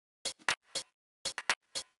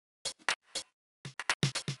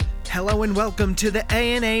Hello and welcome to the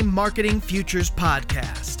ANA Marketing Futures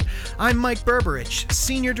Podcast. I'm Mike Berberich,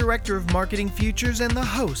 Senior Director of Marketing Futures and the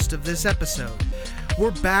host of this episode.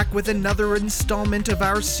 We're back with another installment of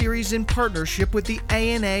our series in partnership with the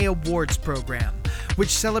ANA Awards Program, which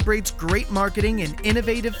celebrates great marketing and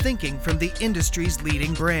innovative thinking from the industry's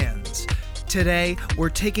leading brands. Today, we're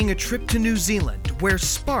taking a trip to New Zealand, where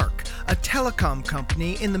Spark, a telecom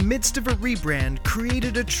company in the midst of a rebrand,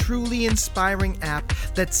 created a truly inspiring app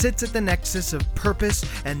that sits at the nexus of purpose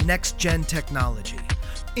and next-gen technology.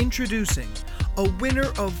 Introducing a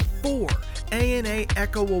winner of 4 ANA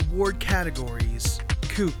Echo Award categories,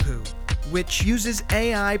 Kupu, which uses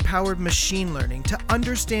AI-powered machine learning to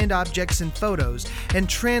understand objects and photos and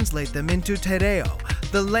translate them into te reo,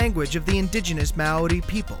 the language of the indigenous Māori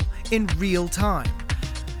people, in real time.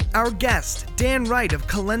 Our guest, Dan Wright of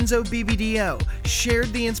Collenso BBDO,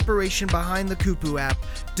 shared the inspiration behind the Kupu app,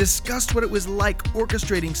 discussed what it was like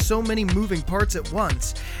orchestrating so many moving parts at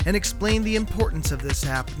once, and explained the importance of this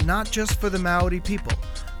app not just for the Māori people,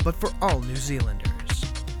 but for all New Zealanders.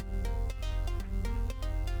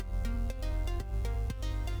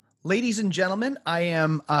 Ladies and gentlemen, I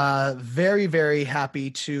am very, very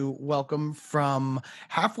happy to welcome from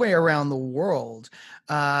halfway around the world,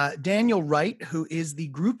 Daniel Wright, who is the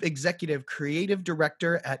Group Executive Creative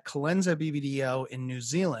Director at Collenso BBDO in New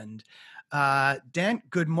Zealand. Dan,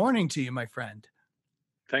 good morning to you, my friend.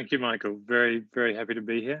 Thank you, Michael. Very, very happy to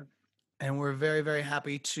be here. And we're very, very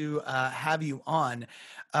happy to have you on.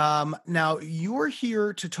 Now, you're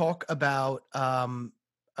here to talk about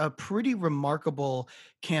a pretty remarkable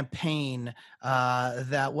campaign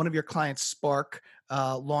that one of your clients, Spark,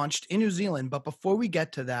 launched in New Zealand. But before we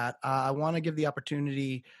get to that, I want to give the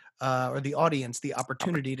opportunity or the audience the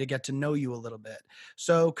opportunity to get to know you a little bit.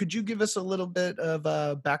 So could you give us a little bit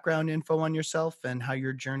of background info on yourself and how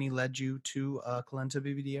your journey led you to Collenso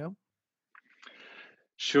BBDO?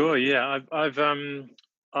 Sure. Yeah,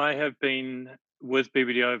 I have been with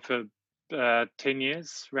BBDO for 10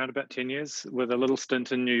 years, around about 10 years, with a little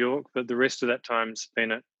stint in New York, but the rest of that time's been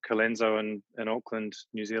at Collenso in Auckland,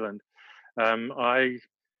 New Zealand. I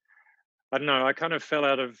don't know. I kind of fell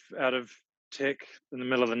out of tech in the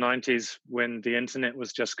middle of the 90s when the internet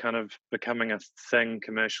was just kind of becoming a thing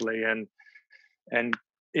commercially, and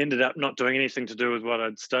ended up not doing anything to do with what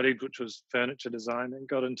I'd studied, which was furniture design, and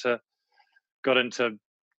got into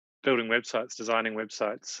building websites, designing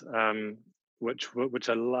websites, which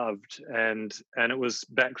I loved, and it was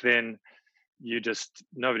back then.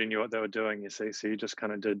 Nobody knew what they were doing, you see, so you just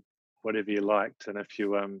kind of did whatever you liked, and if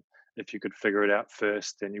you could figure it out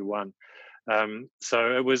first, then you won.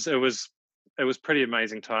 So it was pretty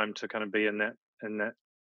amazing time to kind of be in that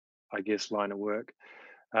I guess line of work,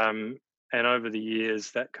 and over the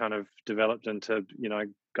years that kind of developed into, I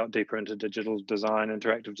got deeper into digital design,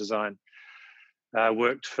 interactive design.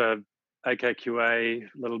 Worked for AKQA, a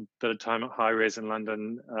little bit of time at High Res in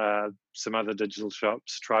London, some other digital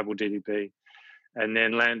shops, Tribal DDB, and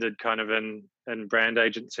then landed kind of in brand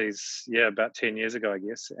agencies, about 10 years ago, I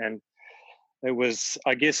guess. And it was,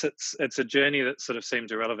 I guess it's a journey that sort of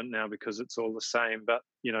seems irrelevant now because it's all the same, but,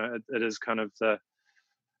 it is kind of the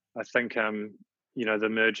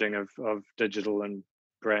merging of digital and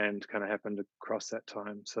brand kind of happened across that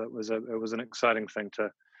time. So it was an exciting thing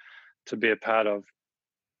to be a part of,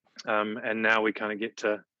 and now we kind of get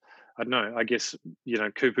to, I don't know, I guess,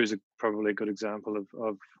 Kupu is probably a good example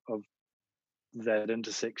of that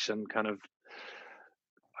intersection kind of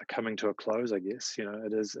coming to a close, I guess.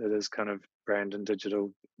 It is kind of brand and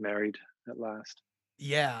digital married at last.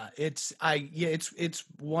 Yeah, it's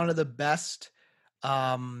one of the best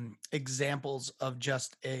examples of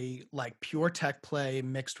just a like pure tech play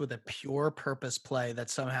mixed with a pure purpose play that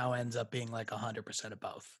somehow ends up being like 100% of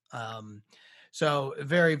both. So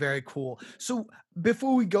very, very cool. So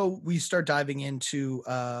before we start diving into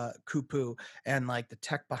Kupu and like the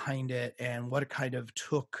tech behind it and what it kind of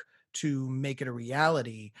took to make it a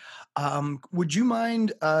reality, would you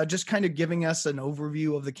mind just kind of giving us an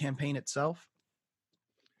overview of the campaign itself?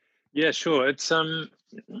 Yeah, sure. It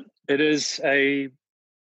is the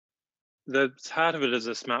heart of it is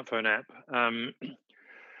a smartphone app,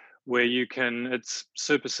 where it's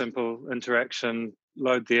super simple interaction.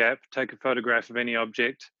 Load the app, take a photograph of any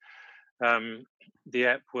object. The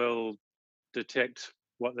app will detect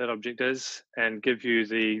what that object is and give you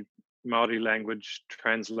the Māori language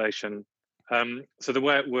translation. So the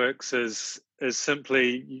way it works is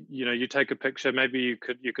simply, you take a picture. Maybe you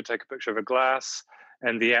could take a picture of a glass,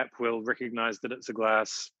 and the app will recognize that it's a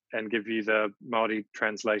glass and give you the Māori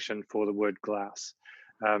translation for the word glass.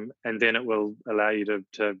 And then it will allow you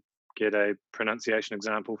to get a pronunciation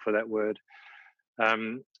example for that word.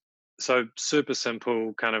 so super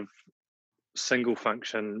simple, kind of single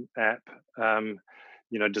function app,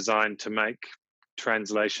 designed to make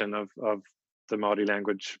translation of the Māori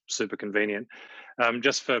language super convenient.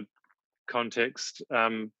 Just for context,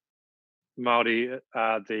 Māori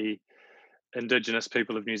are the indigenous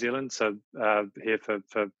people of New Zealand, so here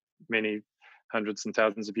for many hundreds and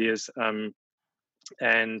thousands of years, and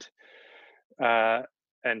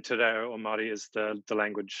Te Reo or Māori is the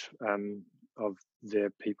language of their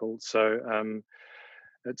people. So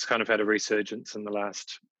it's kind of had a resurgence in the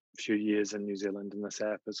last few years in New Zealand, and this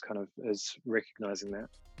app is recognizing that.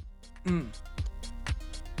 Mm.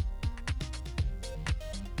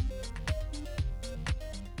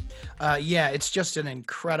 Yeah, it's just an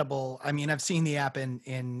incredible. I mean, I've seen the app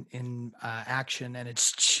in action, and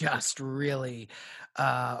it's just really,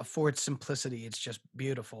 for its simplicity, it's just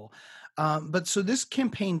beautiful. But so this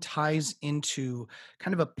campaign ties into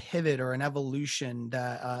kind of a pivot or an evolution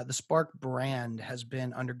that the Spark brand has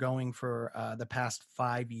been undergoing for the past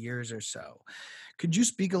 5 years or so. Could you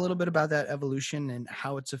speak a little bit about that evolution and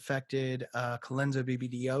how it's affected Collenso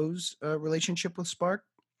BBDO's relationship with Spark?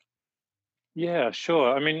 Yeah,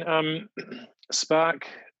 sure. I mean, Spark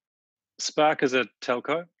is a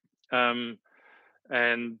telco, and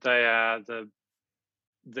they're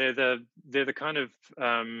the kind of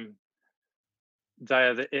they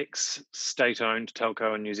are the ex-state-owned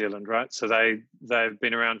telco in New Zealand, right? So they've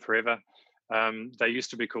been around forever. They used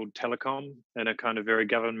to be called Telecom in a kind of very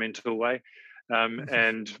governmental way,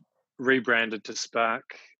 and rebranded to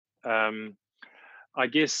Spark. I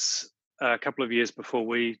guess a couple of years before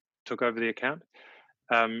we took over the account,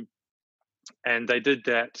 and they did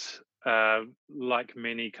that like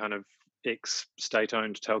many kind of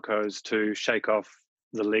ex-state-owned telcos to shake off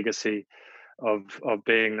the legacy of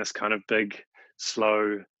being this kind of big,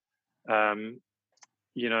 slow,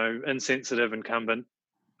 insensitive incumbent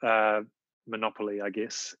monopoly, I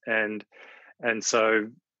guess, and so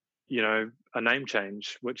a name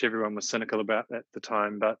change, which everyone was cynical about at the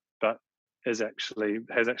time, but has actually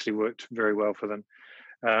worked very well for them,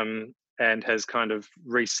 and has kind of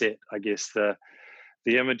reset, I guess, the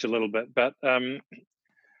image a little bit. But the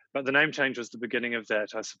name change was the beginning of that,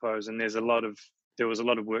 I suppose. And there was a lot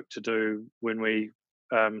of work to do when we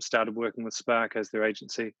started working with Spark as their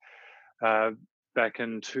agency back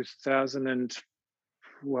in 2000 and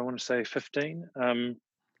I want to say 15.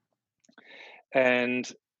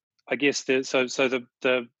 And I guess the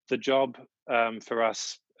job for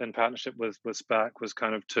us in partnership with Spark was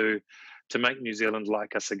kind of to make New Zealand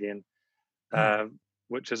like us again,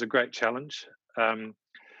 which is a great challenge.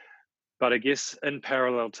 But I guess in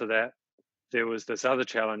parallel to that, there was this other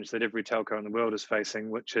challenge that every telco in the world is facing,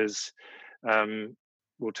 which is,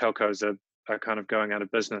 telcos are kind of going out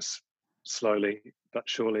of business slowly but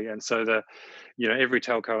surely, and so every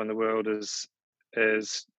telco in the world is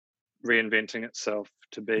reinventing itself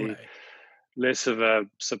to be Right. less of a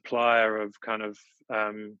supplier of kind of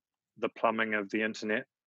the plumbing of the internet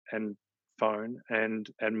and phone, and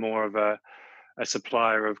more of a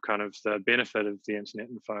supplier of kind of the benefit of the internet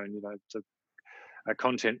and phone. A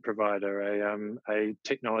content provider, a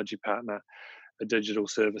technology partner, a digital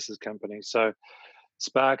services company. So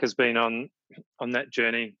Spark has been on that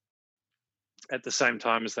journey at the same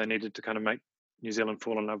time as they needed to kind of make New Zealand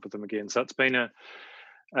fall in love with them again. So it's been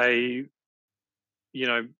they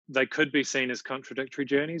could be seen as contradictory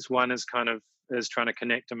journeys. One is trying to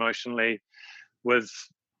connect emotionally with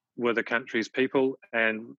a country's people,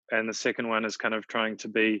 and the second one is kind of trying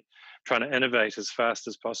to innovate as fast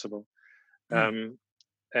as possible. And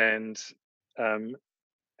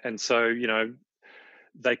so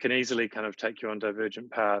they can easily kind of take you on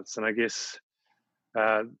divergent paths, and I guess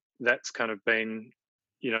that's kind of been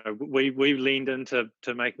we leaned into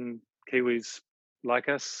making Kiwis like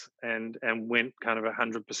us, and went kind of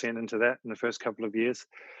 100% into that in the first couple of years,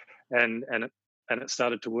 and it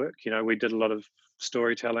started to work. We did a lot of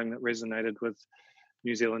storytelling that resonated with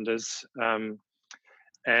New Zealanders,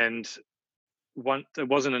 and it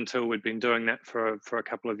wasn't until we'd been doing that for a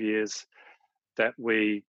couple of years that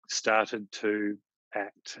we started to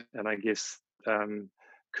act. And I guess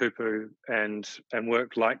Kupu and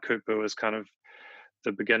work like Kupu is kind of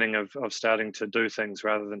the beginning of starting to do things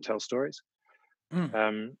rather than tell stories.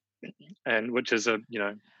 And which is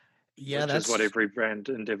that's what every brand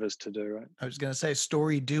endeavors to do, right? I was going to say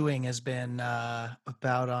story doing has been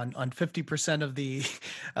about on 50% of the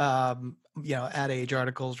Ad Age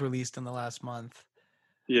articles released in the last month.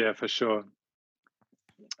 Yeah, for sure.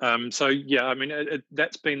 So yeah, I mean,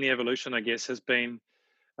 that's been the evolution, I guess, has been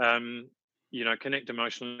connect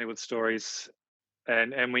emotionally with stories,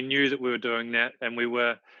 and we knew that we were doing that, and we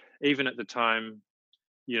were, even at the time,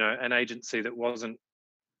 an agency that wasn't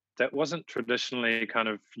traditionally kind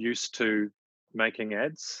of used to making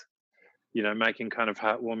ads, making kind of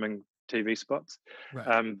heartwarming TV spots.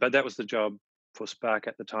 Right. But that was the job for Spark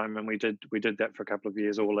at the time, and we did that for a couple of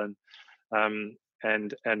years all in,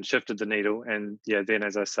 and shifted the needle. And yeah, then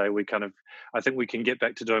as I say, I think we can get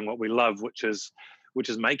back to doing what we love, which is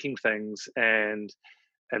making things and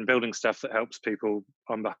building stuff that helps people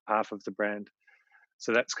on behalf of the brand.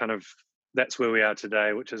 So that's where we are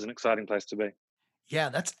today, which is an exciting place to be. Yeah,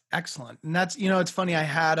 that's excellent. And that's, it's funny.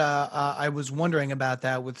 I was wondering about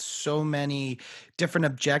that with so many different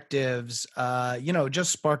objectives.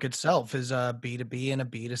 Just Spark itself is a B2B and a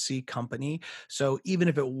B2C company. So even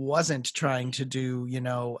if it wasn't trying to do,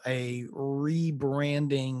 a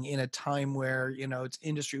rebranding in a time where, its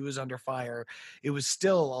industry was under fire, it was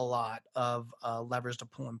still a lot of levers to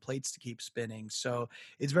pull and plates to keep spinning. So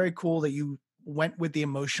it's very cool that you went with the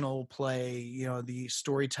emotional play, the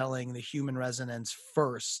storytelling, the human resonance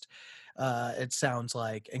first, it sounds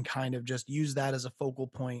like, and kind of just use that as a focal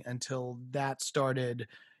point until that started,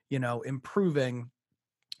 improving,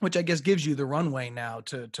 which I guess gives you the runway now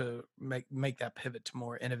to make that pivot to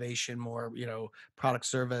more innovation, more, product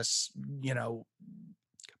service,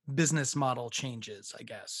 business model changes, I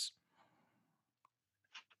guess.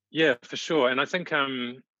 Yeah, for sure. And I think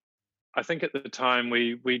at the time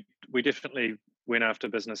we definitely went after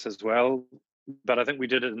business as well, but I think we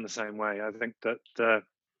did it in the same way. I think that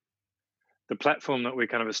the platform that we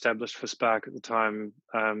kind of established for Spark at the time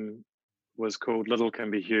was called Little Can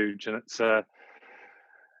Be Huge, and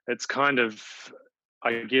it's kind of,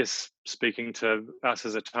 I guess, speaking to us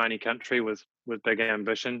as a tiny country with big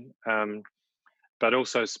ambition, but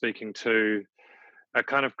also speaking to a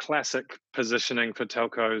kind of classic positioning for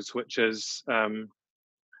telcos, which is,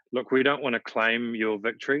 look, we don't want to claim your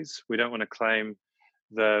victories. We don't want to claim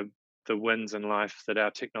the wins in life that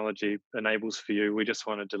our technology enables for you. We just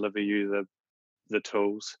want to deliver you the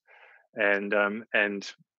tools, and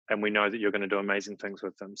and we know that you're going to do amazing things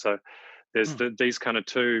with them. So there's these kind of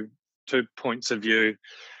two points of view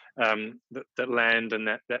that land, and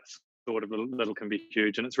that thought of little can be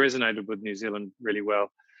huge, and it's resonated with New Zealand really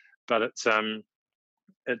well. But it's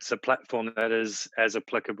a platform that is as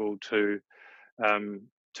applicable to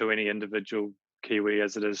any individual Kiwi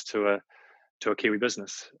as it is to a Kiwi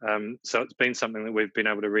business. So it's been something that we've been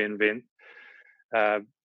able to reinvent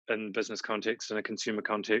in business context and a consumer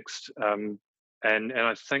context, and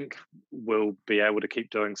I think we'll be able to keep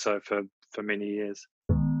doing so for many years.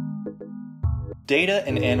 Data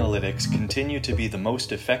and analytics continue to be the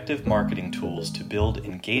most effective marketing tools to build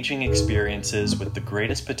engaging experiences with the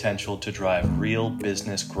greatest potential to drive real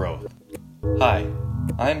business growth. Hi,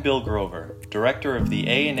 I'm Bill Grover, Director of the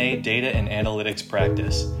A&A Data and Analytics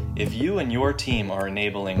practice. If you and your team are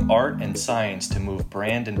enabling art and science to move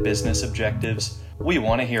brand and business objectives, we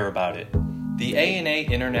want to hear about it. The A&A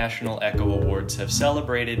International Echo Awards have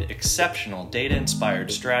celebrated exceptional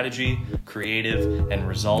data-inspired strategy, creative, and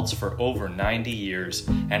results for over 90 years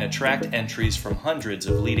and attract entries from hundreds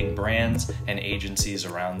of leading brands and agencies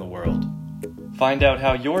around the world. Find out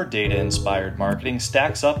how your data-inspired marketing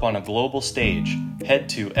stacks up on a global stage. Head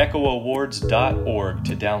to echoawards.org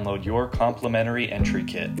to download your complimentary entry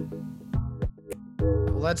kit.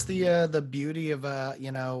 Well, that's the beauty of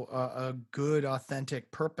a good,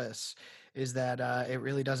 authentic purpose, is that it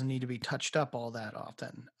really doesn't need to be touched up all that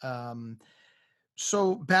often.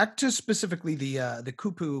 So back to specifically the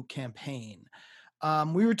Kupu campaign.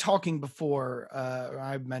 We were talking before.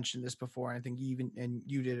 I mentioned this before. I think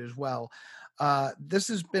you did as well. This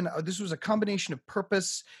was a combination of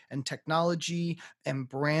purpose and technology and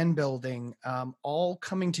brand building, all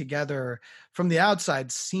coming together from the outside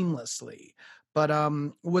seamlessly. But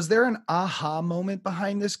was there an aha moment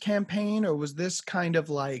behind this campaign, or was this kind of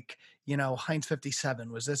like, Heinz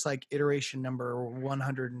 57? Was this like iteration number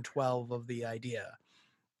 112 of the idea?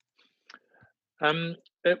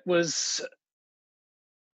 It was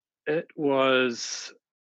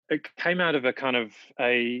it came out of a kind of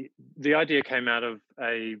the idea came out of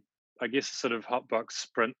I guess a sort of hotbox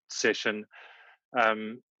sprint session,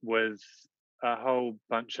 with a whole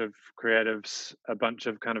bunch of creatives, a bunch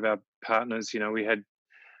of kind of our partners. We had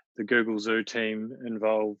the Google Zoo team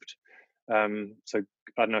involved. So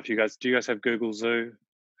I don't know if do you guys have Google Zoo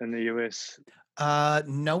in the US?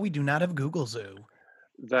 No, we do not have Google Zoo.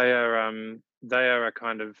 They are a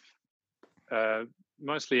kind of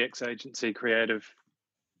mostly ex-agency creative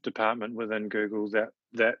department within Google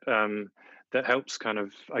that helps kind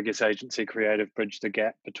of, I guess, agency creative bridge the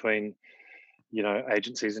gap between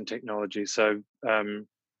agencies and technology. So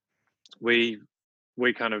we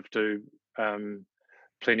kind of do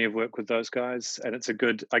plenty of work with those guys, and it's a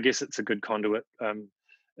good conduit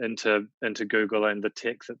into Google and the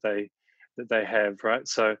tech that they have, right?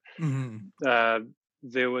 So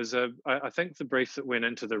there was I think the brief that went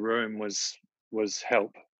into the room was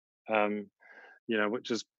help,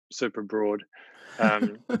 which is super broad,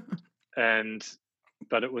 and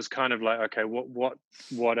but it was kind of like, okay,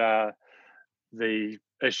 what are the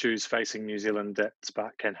issues facing New Zealand that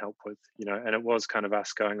Spark can help with, and it was kind of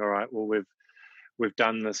us going, all right, well, we've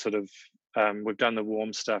done the sort of we've done the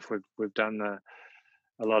warm stuff, we've done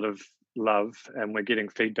a lot of love, and we're getting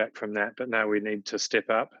feedback from that, but now we need to step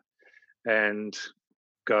up and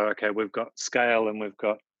go, okay, we've got scale and we've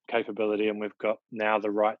got capability and we've got now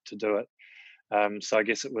the right to do it. So I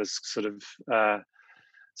guess it was sort of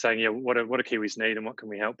saying, yeah, what do Kiwis need and what can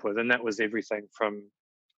we help with? And that was everything from,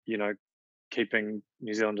 keeping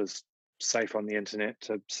New Zealanders safe on the internet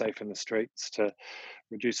to safe in the streets to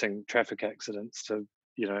reducing traffic accidents to,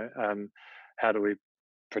 how do we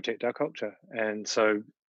protect our culture? And so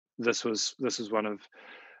this was one of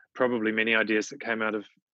probably many ideas that came out of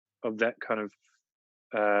that kind of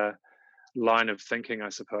line of thinking, I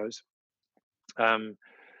suppose. And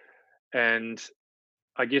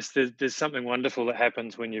I guess there's something wonderful that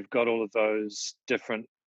happens when you've got all of those different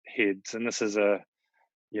heads, and this is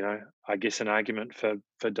I guess an argument for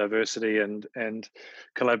diversity and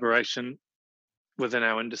collaboration within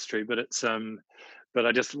our industry. But it's but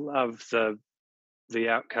I just love the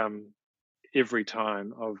outcome every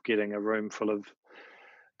time of getting a room full of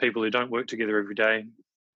people who don't work together every day,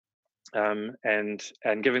 and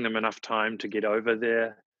giving them enough time to get over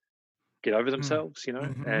themselves,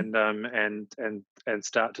 and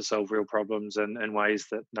start to solve real problems in ways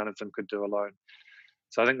that none of them could do alone.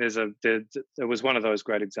 So I think there was one of those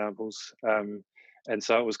great examples, and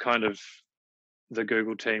so it was kind of the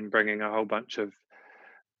Google team bringing a whole bunch of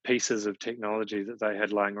pieces of technology that they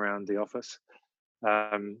had lying around the office,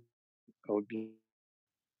 or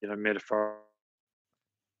metaphor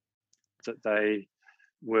that they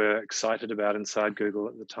were excited about inside Google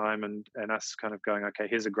at the time, and us kind of going, okay,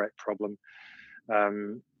 here's a great problem,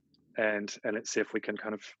 and let's see if we can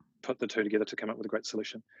kind of put the two together to come up with a great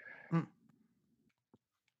solution.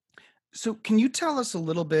 So can you tell us a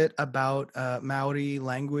little bit about Māori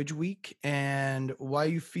Language Week and why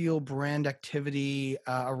you feel brand activity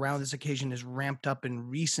around this occasion is ramped up in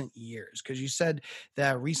recent years? Because you said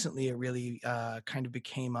that recently it really kind of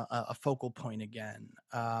became a focal point again.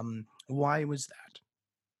 Why was that?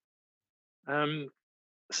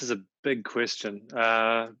 This is a big question,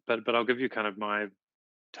 but I'll give you kind of my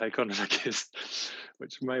take on it, I guess,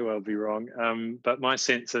 which may well be wrong. But my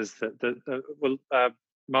sense is that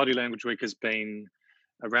Māori Language Week has been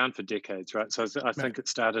around for decades, right? So I think it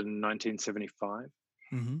started in 1975,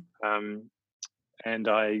 and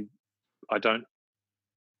I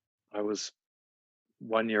was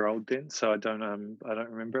 1 year old then, so I don't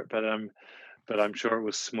remember it, but I'm sure it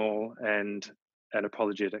was small and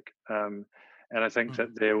apologetic, and I think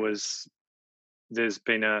that there's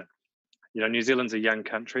been New Zealand's a young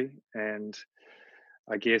country, and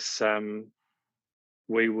I guess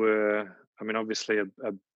we were, obviously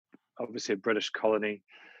a British colony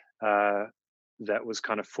that was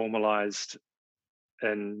kind of formalized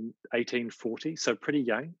in 1840, so pretty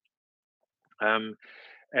young.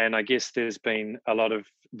 And I guess there's been a lot of,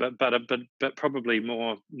 but probably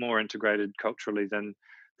more integrated culturally than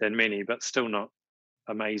many, but still not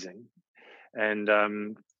amazing. And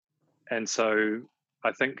so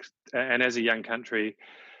I think, and as a young country,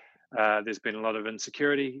 there's been a lot of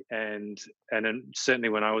insecurity, and certainly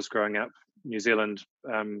when I was growing up, New Zealand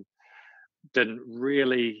didn't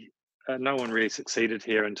really, no one really succeeded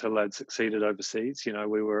here until they'd succeeded overseas.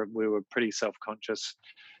 We were a pretty self-conscious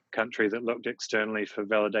country that looked externally for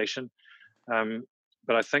validation.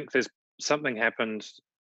 But I think there's something happened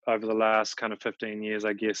over the last kind of 15 years,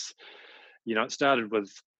 I guess. It started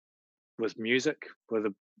with music,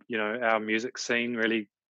 with our music scene really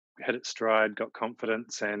hit its stride, got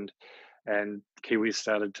confidence, and Kiwis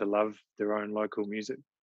started to love their own local music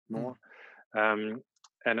more. And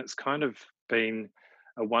it's kind of been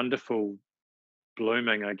a wonderful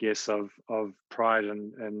blooming, I guess, of pride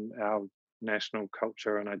in our national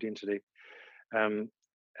culture and identity. And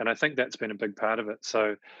I think that's been a big part of it.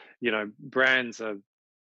 So, brands are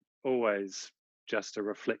always just a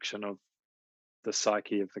reflection of the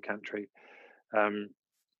psyche of the country,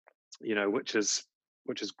 which is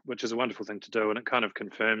a wonderful thing to do, and it kind of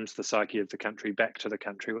confirms the psyche of the country back to the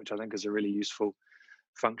country, which I think is a really useful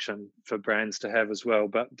function for brands to have as well.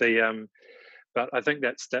 But but I think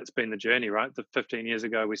that's been the journey, right? 15 years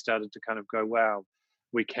ago, we started to kind of go, wow,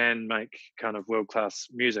 we can make kind of world-class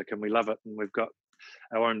music, and we love it, and we've got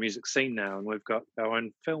our own music scene now, and we've got our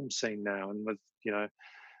own film scene now, and with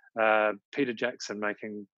Peter Jackson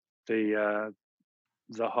making the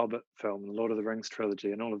Hobbit film, the Lord of the Rings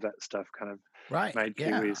trilogy, and all of that stuff kind of Right. made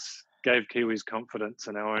Yeah. gave Kiwis confidence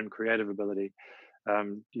in our own creative ability.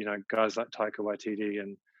 Guys like Taika Waititi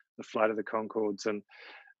and the Flight of the Conchords, and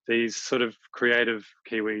these sort of creative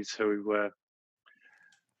Kiwis who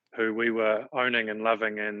we were owning and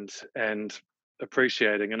loving and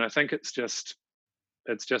appreciating. And I think it's just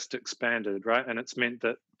expanded, right? And it's meant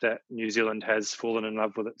that New Zealand has fallen in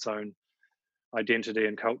love with its own identity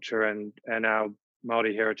and culture, and our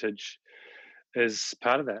Māori heritage is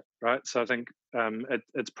part of that, right? So I think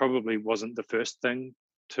it's probably wasn't the first thing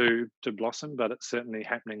to blossom, but it's certainly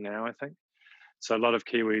happening now, I think. So a lot of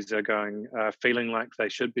Kiwis are feeling like they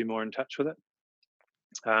should be more in touch with it.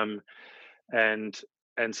 And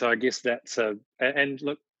so I guess that's and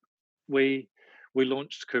look, we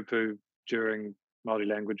launched Kupu during Māori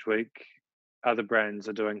Language Week. Other brands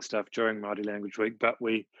are doing stuff during Māori Language Week, but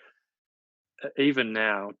we, even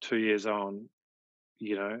now, 2 years on,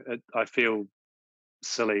 I feel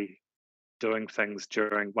silly doing things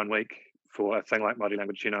during 1 week for a thing like Māori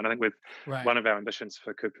Language. And I think one of our ambitions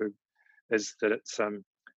for Kupu is that it's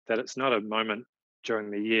not a moment during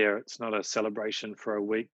the year. It's not a celebration for a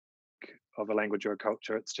week of a language or a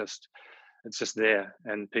culture. It's just there,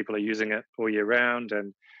 and people are using it all year round,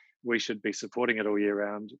 and we should be supporting it all year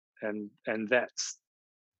round. And that's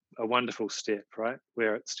a wonderful step, right?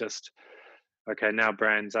 Where it's just, okay, now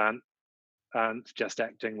brands aren't just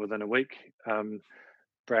acting within a week.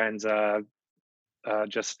 Brands are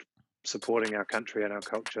just supporting our country and our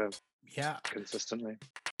culture consistently.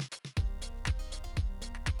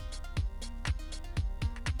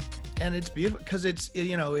 And it's beautiful because it's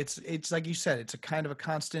like you said, it's a kind of a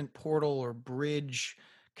constant portal or bridge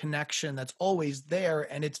connection that's always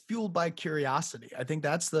there, and it's fueled by curiosity. I think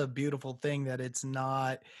that's the beautiful thing, that it's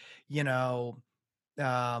not,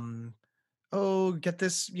 oh, get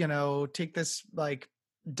this, take this like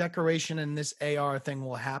decoration and this AR thing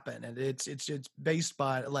will happen. And it's based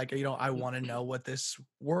by like, I want to know what this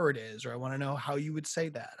word is, or I want to know how you would say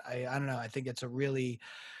that. I don't know. I think it's a really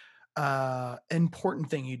important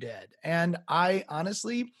thing you did. And I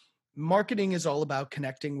honestly, marketing is all about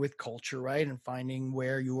connecting with culture, right? And finding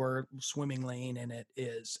where your swimming lane in it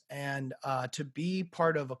is. And to be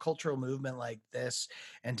part of a cultural movement like this,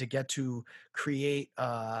 and to get to create,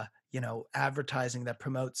 advertising that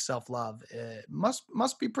promotes self-love, it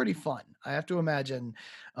must be pretty fun. I have to imagine,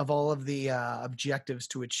 of all of the objectives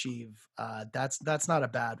to achieve, that's not a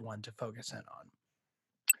bad one to focus in on.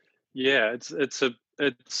 Yeah, it's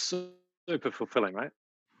super fulfilling, right?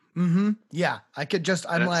 Mm-hmm. Yeah, I could just.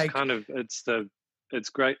 I'm and it's like, kind of it's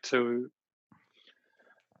great to.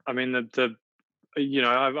 I mean, I've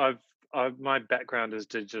my background is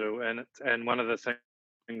digital, and one of the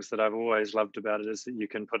things that I've always loved about it is that you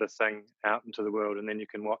can put a thing out into the world, and then you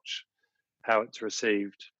can watch how it's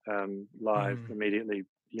received live immediately,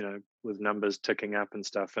 with numbers ticking up and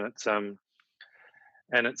stuff. And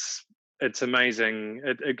it's amazing.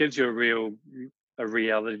 It gives you a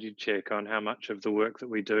reality check on how much of the work that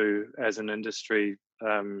we do as an industry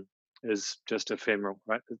is just ephemeral,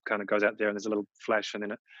 right? It kind of goes out there and there's a little flash and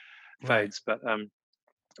then it fades. But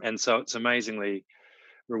and so it's amazingly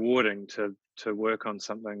rewarding to work on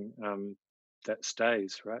something that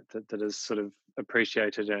stays, right? That is sort of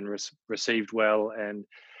appreciated and received well, and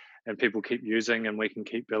people keep using, and we can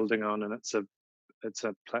keep building on, and it's a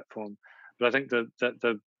platform. But I think the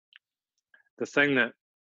thing that,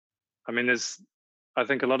 I mean, I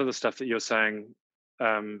think a lot of the stuff that you're saying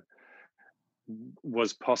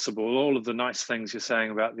was possible. All of the nice things you're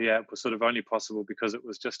saying about the app was sort of only possible because it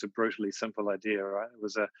was just a brutally simple idea, right? It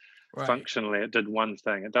was functionally, it did one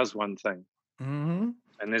thing. It does one thing, and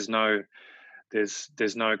there's no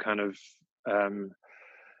kind of and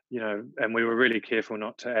we were really careful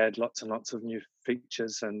not to add lots and lots of new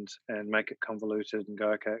features and make it convoluted and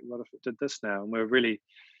go, okay, what if it did this now? And we're really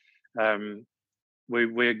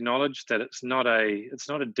we acknowledge that it's not a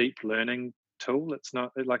deep learning tool. It's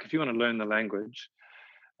not like, if you want to learn the language,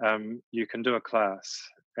 you can do a class,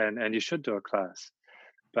 and you should do a class,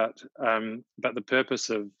 but the purpose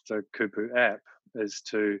of the Kupu app is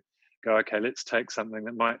to go, okay, let's take something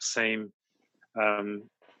that might seem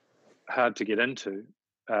hard to get into,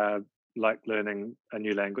 like learning a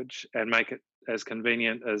new language, and make it as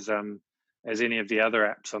convenient as any of the other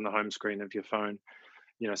apps on the home screen of your phone.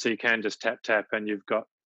 So you can just tap and you've got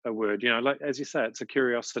a word, like, as you say, it's a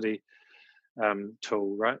curiosity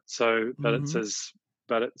tool, right? So, but it's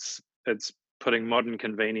putting modern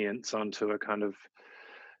convenience onto a kind of,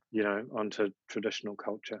 onto traditional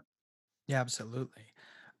culture. Yeah, absolutely.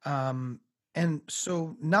 Um, and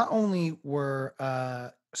so not only were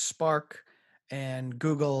Spark and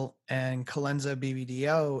Google and Collenso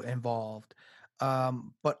BBDO involved,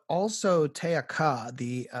 but also TeAka,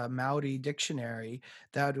 the Maori dictionary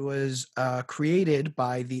that was created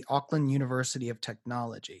by the Auckland University of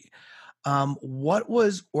Technology. What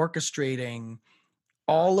was orchestrating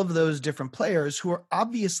all of those different players who are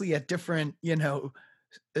obviously at different,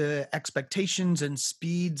 expectations and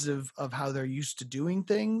speeds of how they're used to doing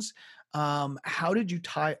things? How did you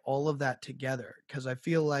tie all of that together? Because I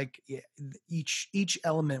feel like each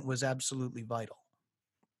element was absolutely vital.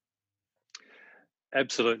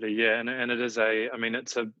 Absolutely, yeah, and it is a. I mean,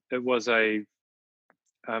 it was a.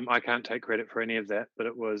 I can't take credit for any of that, but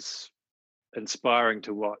it was inspiring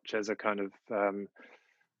to watch as a kind of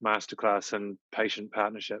masterclass in patient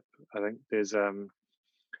partnership. I think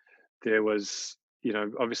there was,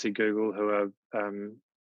 obviously Google, who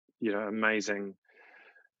are amazing,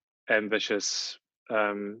 ambitious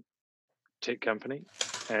tech company,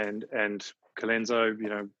 and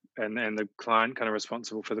Colenso, and the client kind of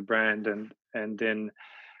responsible for the brand, and then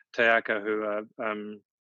Teaka, who are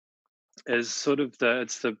is sort of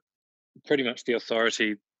it's the pretty much the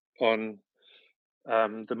authority on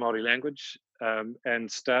the Māori language,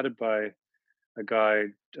 and started by a guy,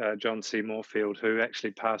 John C. Moorfield, who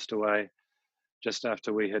actually passed away just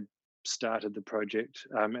after we had started the project,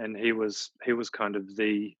 and he was kind of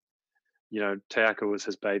the, Te Ako was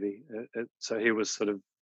his baby, so he was sort of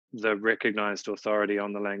the recognised authority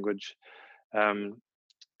on the language um,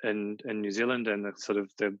 in New Zealand, and the sort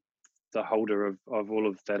of the holder of all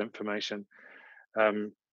of that information.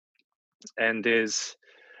 Um, and there's,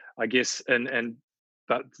 I guess, and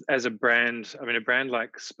but as a brand, I mean, a brand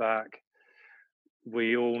like Spark,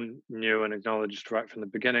 we all knew and acknowledged right from the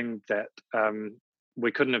beginning that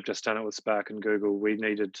we couldn't have just done it with Spark and Google. We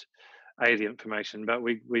needed the information, but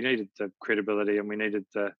we needed the credibility, and we needed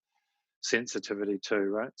the sensitivity too,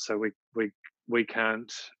 right? So we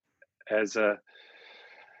can't, as a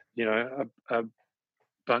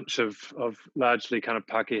bunch of largely kind of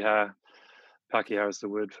Pākehā is the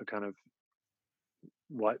word for kind of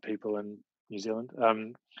white people in New Zealand.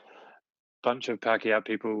 Bunch of Pākehā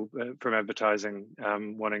people from advertising,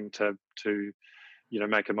 wanting to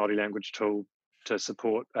make a multi-language tool to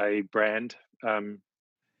support a brand.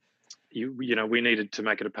 We needed to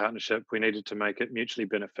make it a partnership. We needed to make it mutually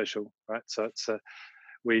beneficial, right? So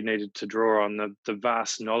we needed to draw on the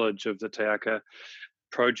vast knowledge of the Te Aka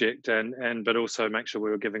project, but also make sure we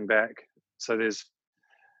were giving back. So there's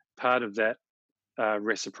part of that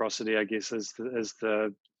reciprocity, I guess, is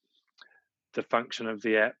the function of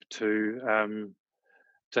the app to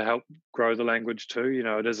help grow the language too.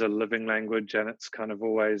 It is a living language, and it's kind of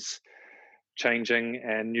always changing,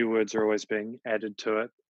 and new words are always being added to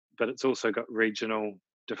it. But it's also got regional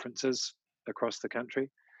differences across the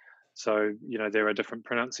country. So there are different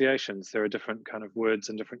pronunciations, there are different kind of words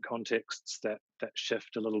in different contexts that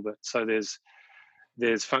shift a little bit. So there's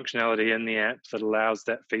functionality in the app that allows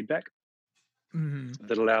that feedback,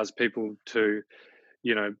 that allows people to,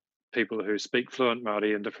 people who speak fluent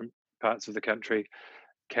Māori in different parts of the country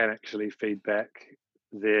can actually feed back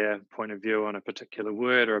their point of view on a particular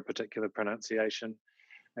word or a particular pronunciation,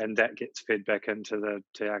 and that gets fed back into the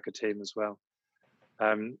Te Aka team as well.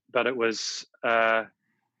 But it was, as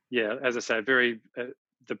I say,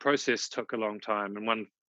 the process took a long time. And one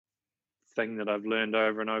thing that I've learned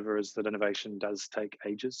over and over is that innovation does take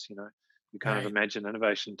ages. You kind of imagine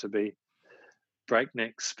innovation to be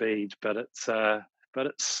breakneck speed, but it's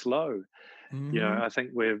slow. I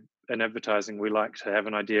think we're in advertising, we like to have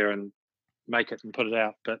an idea and make it and put it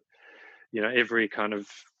out, but every kind of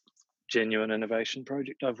genuine innovation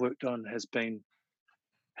project I've worked on has been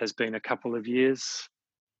a couple of years,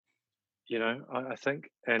 I think,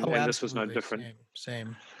 and this was no different.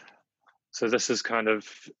 Same. So this is kind of,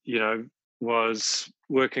 was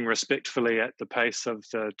working respectfully at the pace of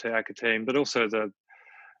the Te Aka team, but also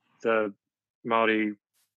the Māori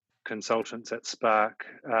consultants at Spark,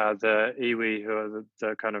 the iwi, who are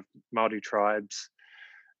the kind of Māori tribes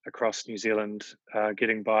across New Zealand,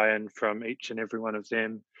 getting buy-in from each and every one of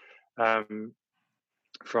them,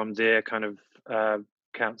 from their kind of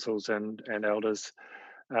councils and elders,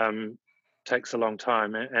 takes a long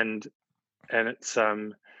time, and it's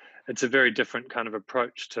a very different kind of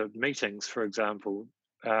approach to meetings. For example,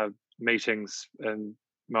 meetings in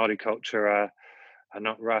Māori culture are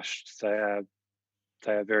not rushed. They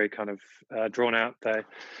are very kind of drawn out.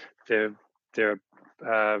 There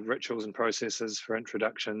are rituals and processes for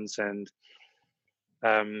introductions, and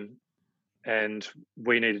and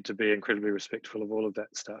we needed to be incredibly respectful of all of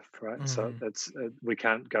that stuff, right? So it's we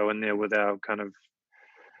can't go in there with our kind of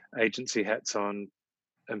agency hats on,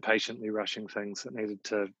 impatiently rushing things that needed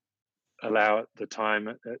to allow it the time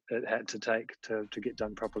it had to take to get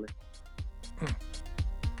done properly.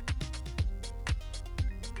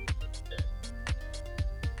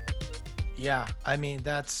 Yeah, I mean,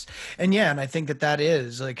 and I think that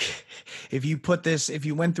is like, if you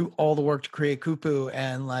went through all the work to create Kupu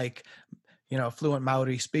and like, fluent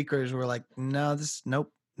Māori speakers were like, this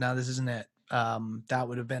isn't it. That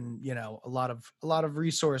would have been, a lot of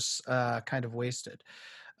resource kind of wasted.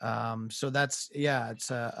 So it's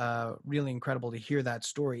really incredible to hear that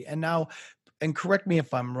story. And now, and correct me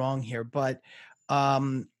if I'm wrong here, but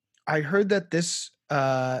I heard that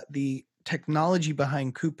the technology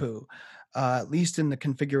behind Kupu, at least in the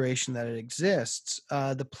configuration that it exists,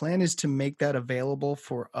 the plan is to make that available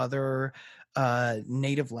for other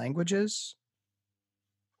native languages.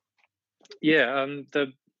 Yeah,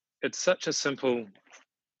 it's such a simple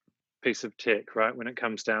piece of tech, right? When it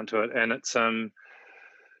comes down to it, and it's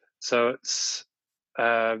so it's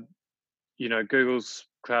Google's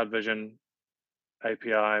Cloud Vision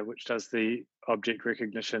API, which does the object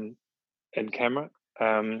recognition in camera,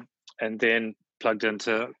 and then plugged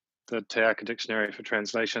into the Te Aka dictionary for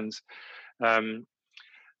translations. There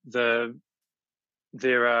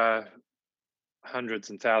are hundreds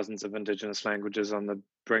and thousands of indigenous languages on the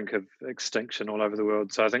brink of extinction all over the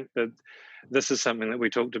world. So I think that this is something that we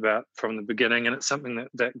talked about from the beginning, and it's something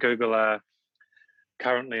that Google are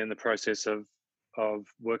currently in the process of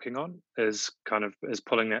working on, is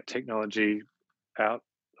pulling that technology out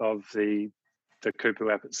of the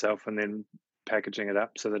Kupu app itself and then packaging it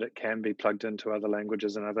up so that it can be plugged into other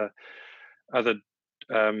languages and other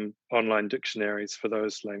online dictionaries for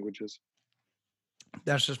those languages.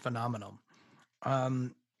 That's just phenomenal.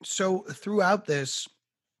 So throughout this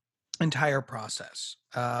entire process,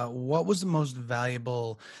 what was the most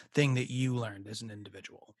valuable thing that you learned as an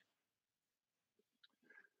individual?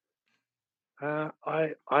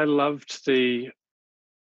 I loved the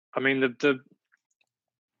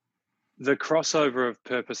crossover of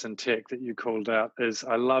purpose and tech that you called out.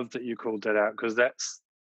 I love that you called that out, because that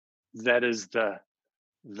is the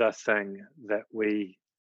thing that we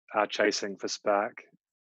are chasing for Spark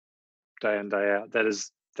day in, day out. That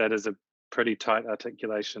is a pretty tight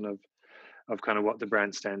articulation of kind of what the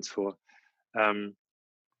brand stands for. And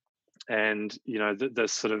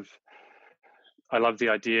this sort of, I love the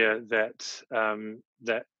idea that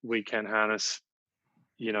that we can harness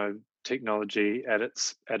technology at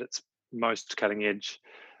its most cutting edge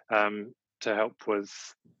to help with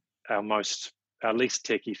our least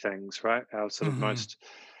techie things, right? Our sort of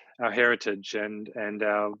our heritage and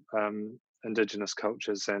our indigenous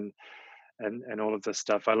cultures and all of this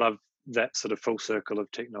stuff. I love that sort of full circle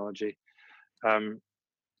of technology.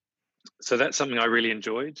 So that's something I really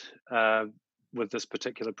enjoyed with this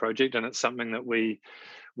particular project, and it's something that we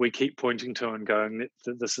keep pointing to and going,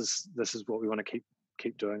 this is what we want to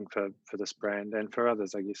keep doing for this brand and for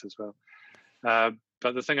others, I guess, as well.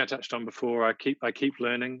 But the thing I touched on before, I keep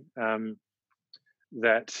learning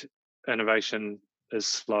that innovation is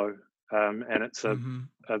slow, and it's a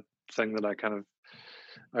thing that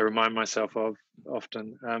I remind myself of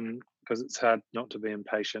often, because it's hard not to be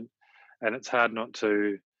impatient, and it's hard not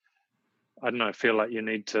to, feel like you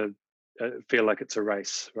need to feel like it's a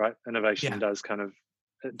race, right? Innovation does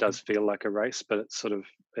feel like a race, but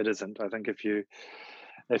it isn't. I think if you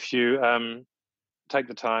take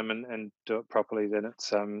the time and do it properly, then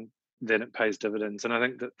it pays dividends. And I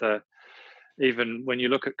think that even when you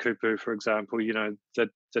look at Kupu, for example, the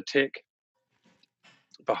tech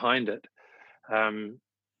behind it,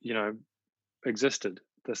 existed.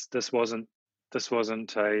 This wasn't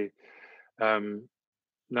a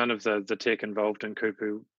none of the tech involved in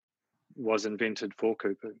Kupu was invented for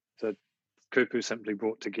Kupu. The Kupu simply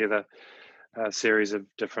brought together a series of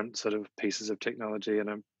different sort of pieces of technology in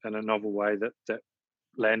a novel way that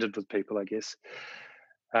landed with people, I guess.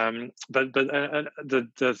 But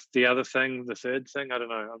the other thing, the third thing, I don't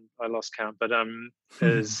know, I lost count, but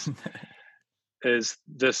is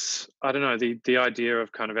this, I don't know, the idea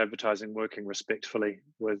of kind of advertising working respectfully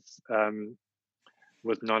with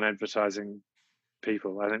non-advertising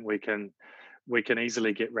people. I think we can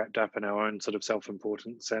easily get wrapped up in our own sort of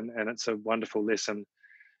self-importance, and it's a wonderful lesson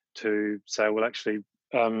to say, well, actually,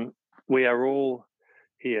 we are all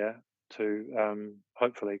here to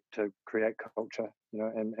hopefully to create culture,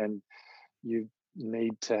 and you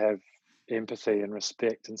need to have empathy and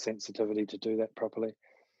respect and sensitivity to do that properly.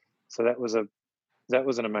 So that was an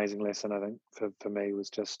amazing lesson, I think, for me, was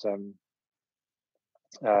just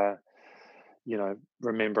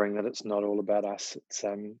remembering that it's not all about us.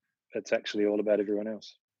 It's actually all about everyone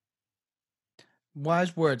else.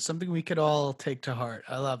 Wise words, something we could all take to heart.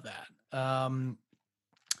 I love that.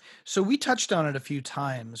 So we touched on it a few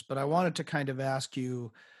times, but I wanted to kind of ask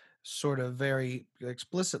you sort of very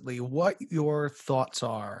explicitly what your thoughts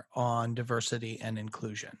are on diversity and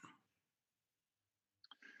inclusion.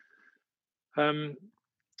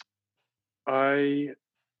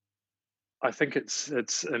 I think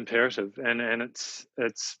it's imperative, and it's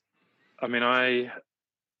I mean, I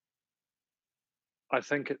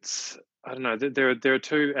think it's, I don't know, there are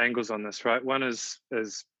two angles on this, right? One is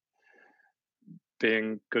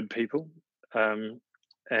being good people,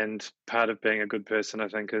 and part of being a good person, I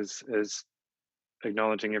think, is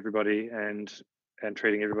acknowledging everybody and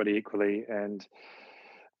treating everybody equally, and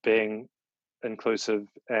being inclusive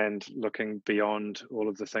and looking beyond all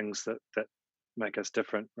of the things that make us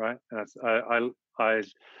different, right? And I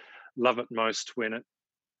love it most when it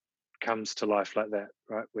comes to life like that,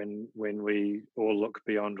 right? When we all look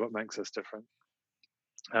beyond what makes us different.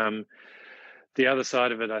 The other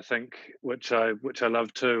side of it, I think, which I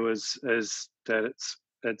love too, is that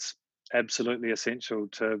it's absolutely essential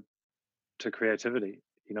to creativity.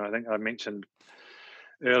 I think I mentioned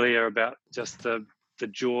earlier about just the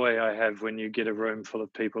joy I have when you get a room full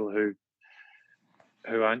of people who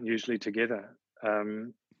aren't usually together,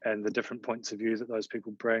 and the different points of view that those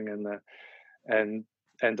people bring, and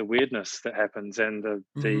the weirdness that happens, and the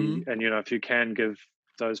and if you can give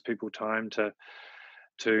those people time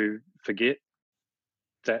to forget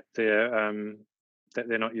that they're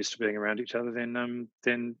not used to being around each other,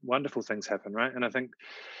 then wonderful things happen, right? And I think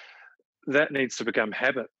that needs to become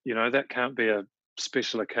habit. That can't be a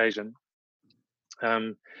special occasion.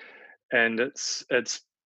 And it's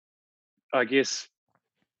I guess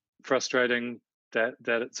frustrating that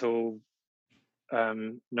it's all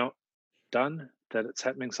not done, that it's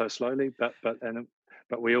happening so slowly, but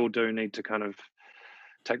we all do need to kind of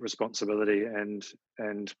take responsibility and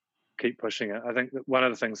keep pushing it. I think that one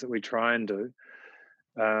of the things that we try and do,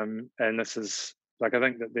 and this is like, I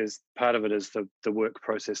think that there's part of it is the work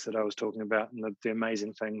process that I was talking about, and the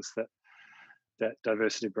amazing things that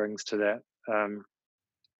diversity brings to that.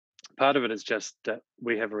 Part of it is just that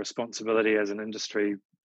we have a responsibility as an industry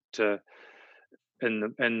to,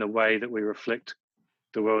 in the way that we reflect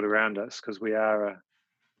the world around us, because we are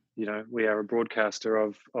a broadcaster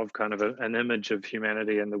of kind of an image of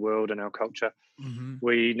humanity and the world and our culture.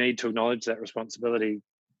 We need to acknowledge that responsibility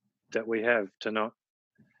that we have to not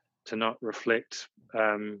reflect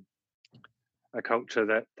a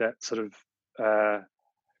culture that sort of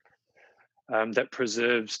that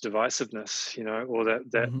preserves divisiveness, or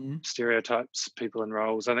that stereotypes people in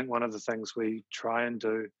roles. I think one of the things we try and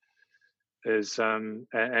do is,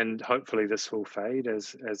 and hopefully this will fade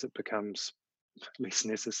as it becomes less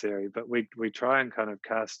necessary, but we try and kind of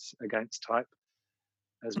cast against type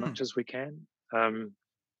as much as we can,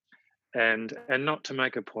 and not to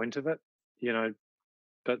make a point of it,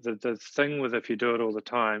 but the thing with, if you do it all the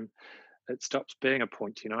time, it stops being a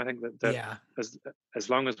point. I think that as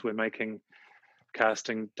long as we're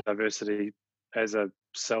casting diversity as a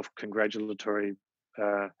self-congratulatory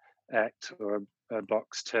act, or a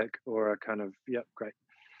box tick, or a kind of, yep, great,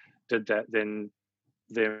 did that, then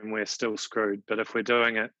we're still screwed. But if we're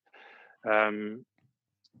doing it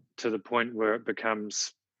to the point where it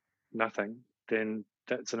becomes nothing, then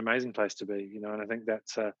that's an amazing place to be, and I think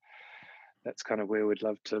that's kind of where we'd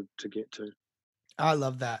love to get to. I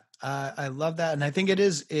love that. I love that. And I think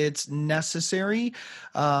it's necessary,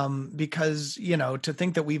 because, to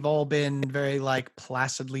think that we've all been very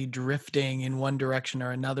placidly drifting in one direction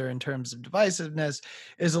or another in terms of divisiveness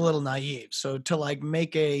is a little naive. So to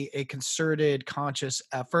make a concerted, conscious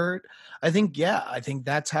effort, I think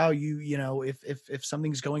that's how if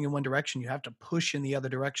something's going in one direction, you have to push in the other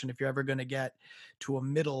direction if you're ever going to get to a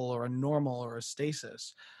middle or a normal or a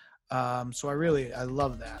stasis. So I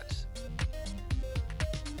love that.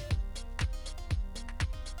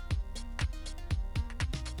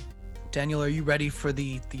 Daniel, are you ready for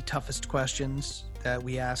the toughest questions that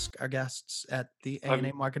we ask our guests at the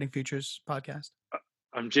A&A Marketing Futures podcast?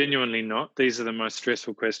 I'm genuinely not. These are the most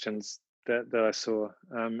stressful questions that I saw,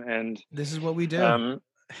 and this is what we do.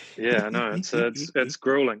 Yeah, no, it's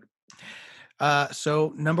grueling.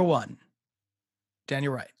 So number one,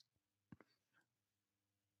 Daniel Wright,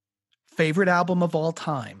 favorite album of all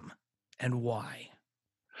time, and why?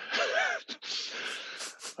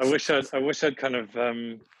 I wish I'd kind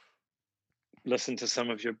of listened to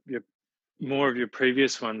some of your more of your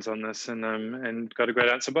previous ones on this, and got a great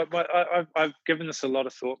answer. But I've given this a lot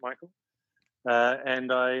of thought, Michael,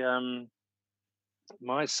 and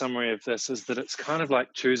my summary of this is that it's kind of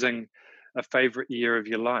like choosing a favorite year of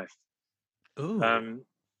your life. Ooh.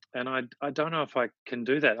 And I don't know if I can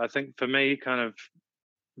do that. I think for me, kind of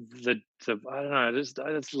the I don't know, I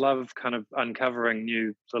just love kind of uncovering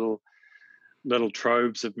new little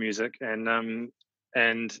troves of music, and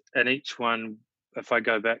each one, if I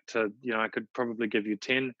go back to, I could probably give you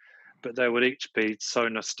 10, but they would each be so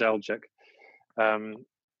nostalgic.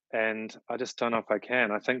 And I just don't know if I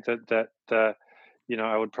can. I think that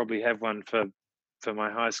I would probably have one for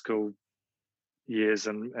my high school years,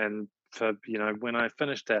 and for when I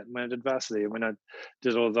finished that, when I did varsity, and when I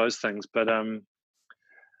did all those things. But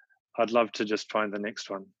I'd love to just find the next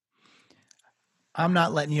one. I'm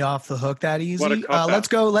not letting you off the hook that easy. What a cop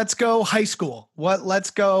Let's out. go high school.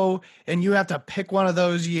 Let's go. And you have to pick one of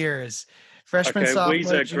those years. Freshman, Okay, sophomore,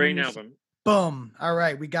 Weezer, Green junior. Album. Boom. All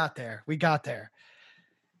right. We got there.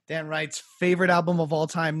 Dan Wright's favorite album of all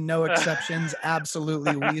time. No exceptions.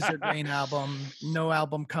 Absolutely. Weezer, Green Album. No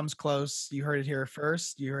album comes close. You heard it here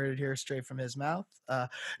first. You heard it here straight from his mouth.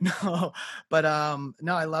 No, but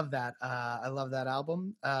no, I love that. I love that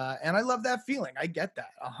album. And I love that feeling. I get that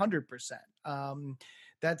 100%.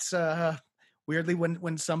 That's weirdly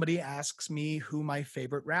when somebody asks me who my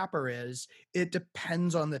favorite rapper is, it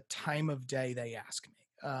depends on the time of day they ask me.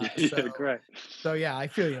 Yeah, great. So yeah, I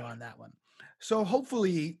feel you on that one. So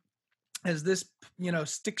hopefully, as this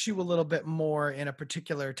sticks you a little bit more in a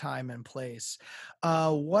particular time and place,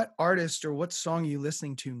 what artist or what song are you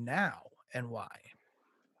listening to now, and why?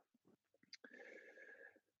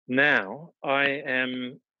 Now I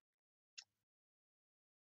am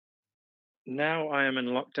in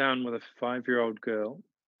lockdown with a 5-year-old girl,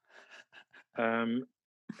 and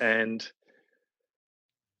an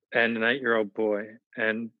 8-year-old boy,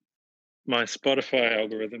 and my Spotify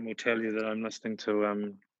algorithm will tell you that I'm listening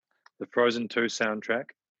to the Frozen 2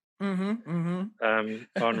 soundtrack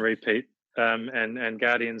on repeat, and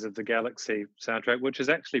Guardians of the Galaxy soundtrack, which is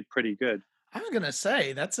actually pretty good. I was gonna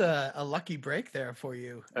say that's a lucky break there for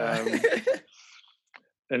you.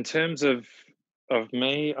 In terms of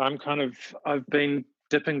me, I've been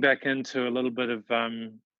dipping back into a little bit of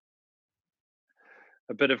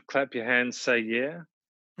clap your hands, say yeah.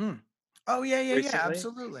 Oh yeah, Recently,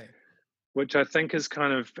 absolutely. which I think is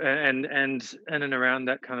kind of and in and around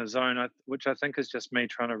that kind of zone, which I think is just me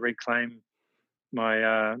trying to reclaim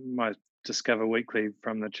my Discover Weekly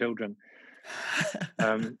from the children.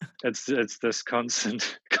 It's this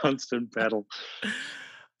constant battle.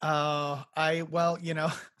 I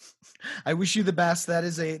wish you the best.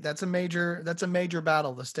 That's a major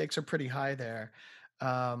battle. The stakes are pretty high there.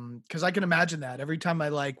 Because I can imagine that every time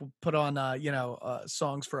I put on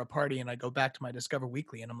songs for a party and I go back to my Discover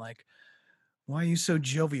Weekly and I'm like, why are you so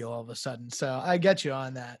jovial all of a sudden? So I get you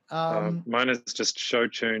on that. Mine is just show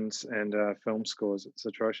tunes and film scores. It's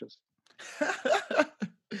atrocious.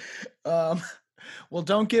 Well,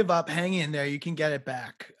 don't give up. Hang in there. You can get it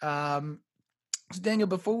back. So Daniel,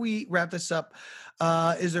 before we wrap this up,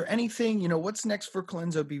 is there anything, what's next for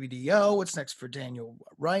Collenso BBDO? What's next for Daniel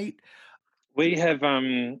Wright? We have, I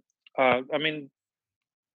mean,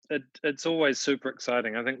 it's always super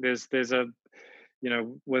exciting. I think there's a,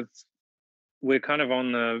 we're kind of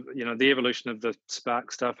on the evolution of the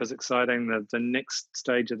Spark stuff is exciting. The next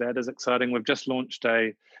stage of that is exciting. We've just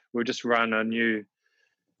run a new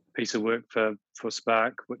piece of work for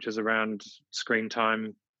Spark, which is around screen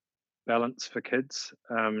time balance for kids.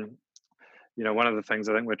 One of the things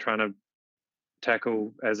I think we're trying to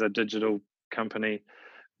tackle as a digital company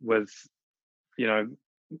with,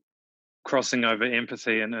 crossing over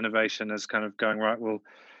empathy and innovation is kind of going, right, well,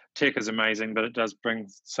 tech is amazing, but it does bring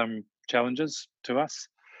some challenges to us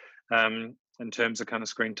in terms of kind of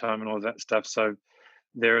screen time and all that stuff. So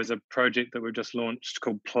there is a project that we've just launched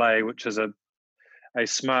called Play, which is a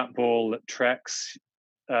smart ball that tracks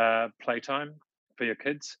playtime for your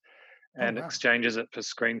kids and exchanges it for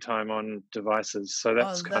screen time on devices. So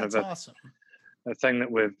that's awesome. A thing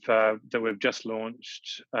that we've just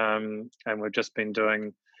launched, and we've just been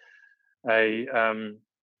doing a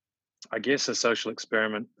social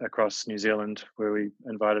experiment across New Zealand where we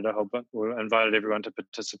invited everyone to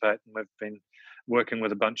participate, and we've been working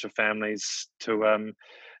with a bunch of families to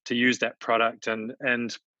use that product and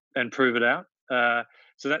prove it out.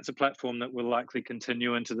 So that's a platform that will likely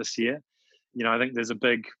continue into this year. I think there's a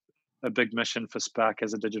big mission for Spark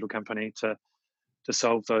as a digital company to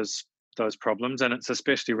solve those problems, and it's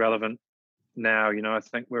especially relevant now. I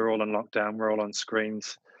think we're all in lockdown, we're all on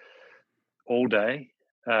screens all day,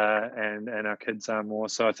 and our kids are more.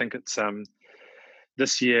 So I think it's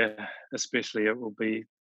this year especially it will be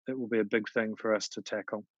a big thing for us to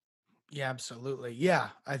tackle. Yeah, absolutely. Yeah,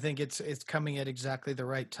 I think it's coming at exactly the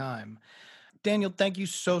right time. Daniel, thank you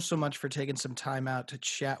so much for taking some time out to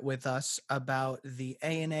chat with us about the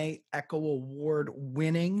ANA Echo Award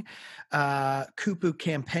winning Kupu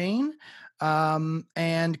campaign.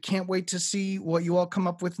 And can't wait to see what you all come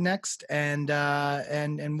up with next. And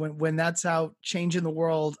when that's out, changing the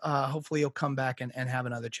world, hopefully you'll come back and have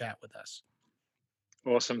another chat with us.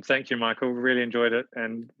 Awesome. Thank you, Michael. Really enjoyed it,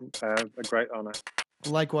 and a great honor.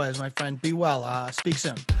 Likewise, my friend. Be well. Speak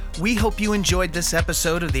soon. We hope you enjoyed this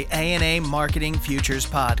episode of the ANA Marketing Futures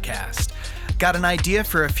podcast. Got an idea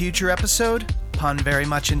for a future episode? Pun very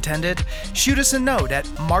much intended. Shoot us a note at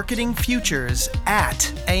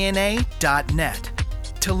marketingfutures@ana.net.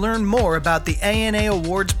 To learn more about the ANA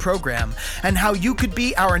Awards program and how you could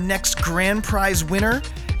be our next grand prize winner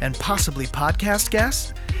and possibly podcast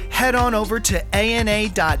guest, head on over to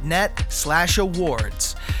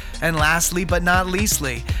ana.net/awards. And lastly but not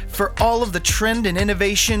leastly, for all of the trend and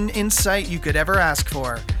innovation insight you could ever ask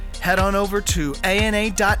for, head on over to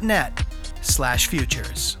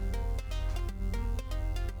ana.net/futures.